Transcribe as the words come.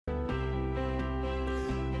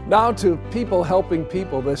Now to people helping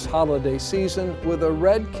people this holiday season with a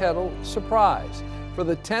Red Kettle surprise. For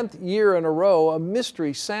the 10th year in a row, a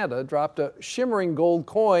mystery Santa dropped a shimmering gold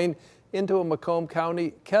coin into a Macomb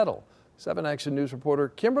County kettle. 7 Action News reporter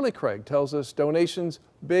Kimberly Craig tells us donations,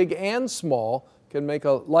 big and small, can make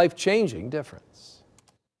a life-changing difference.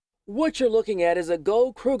 What you're looking at is a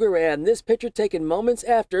Go Krugerrand. This picture taken moments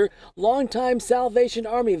after longtime Salvation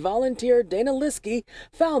Army volunteer Dana Liskey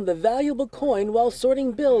found the valuable coin while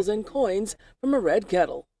sorting bills and coins from a red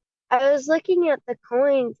kettle. I was looking at the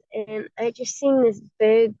coins and I just seen this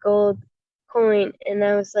big gold coin and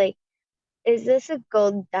I was like, is this a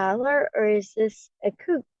gold dollar or is this a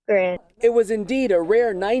Krugerrand? It was indeed a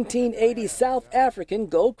rare 1980 South African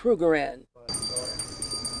Go Krugerrand.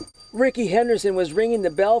 Ricky Henderson was ringing the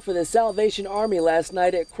bell for the Salvation Army last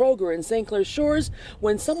night at Kroger in St. Clair Shores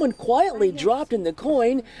when someone quietly dropped in the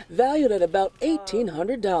coin valued at about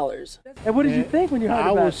 $1,800. And what did you think when you heard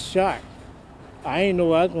about it? I was shocked. I didn't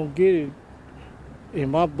know I was going to get it in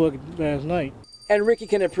my bucket last night. And Ricky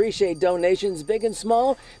can appreciate donations big and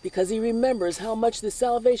small because he remembers how much the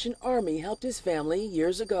Salvation Army helped his family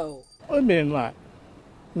years ago. It meant a lot.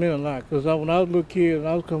 It meant a lot because when I was a little kid and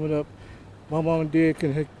I was coming up, my mom and dad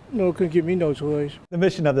couldn't give me no choice. The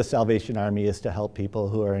mission of the Salvation Army is to help people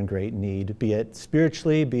who are in great need, be it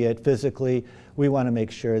spiritually, be it physically. We want to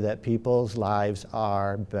make sure that people's lives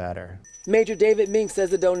are better. Major David Mink says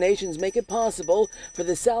the donations make it possible for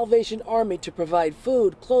the Salvation Army to provide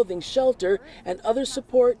food, clothing, shelter, and other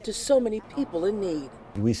support to so many people in need.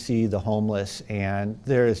 We see the homeless, and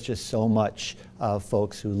there is just so much of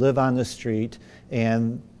folks who live on the street,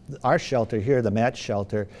 and our shelter here, the Match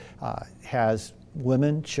Shelter, has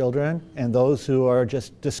women, children, and those who are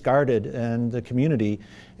just discarded in the community,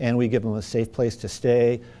 and we give them a safe place to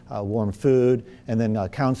stay, warm food, and then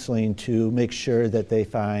counseling to make sure that they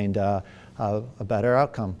find a better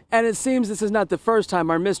outcome. And it seems this is not the first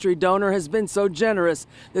time our mystery donor has been so generous.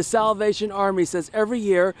 The Salvation Army says every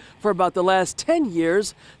year for about the last 10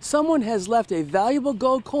 years, someone has left a valuable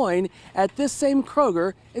gold coin at this same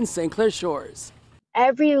Kroger in St. Clair Shores.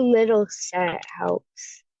 Every little cent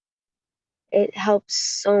helps. It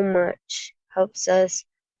helps so much. Helps us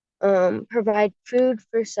provide food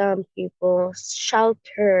for some people,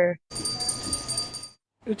 shelter.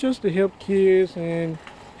 It's just to help kids and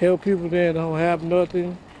help people that don't have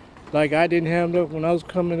nothing. Like I didn't have nothing when I was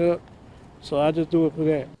coming up, so I just do it for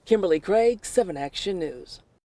that. Kimberly Craig, 7 Action News.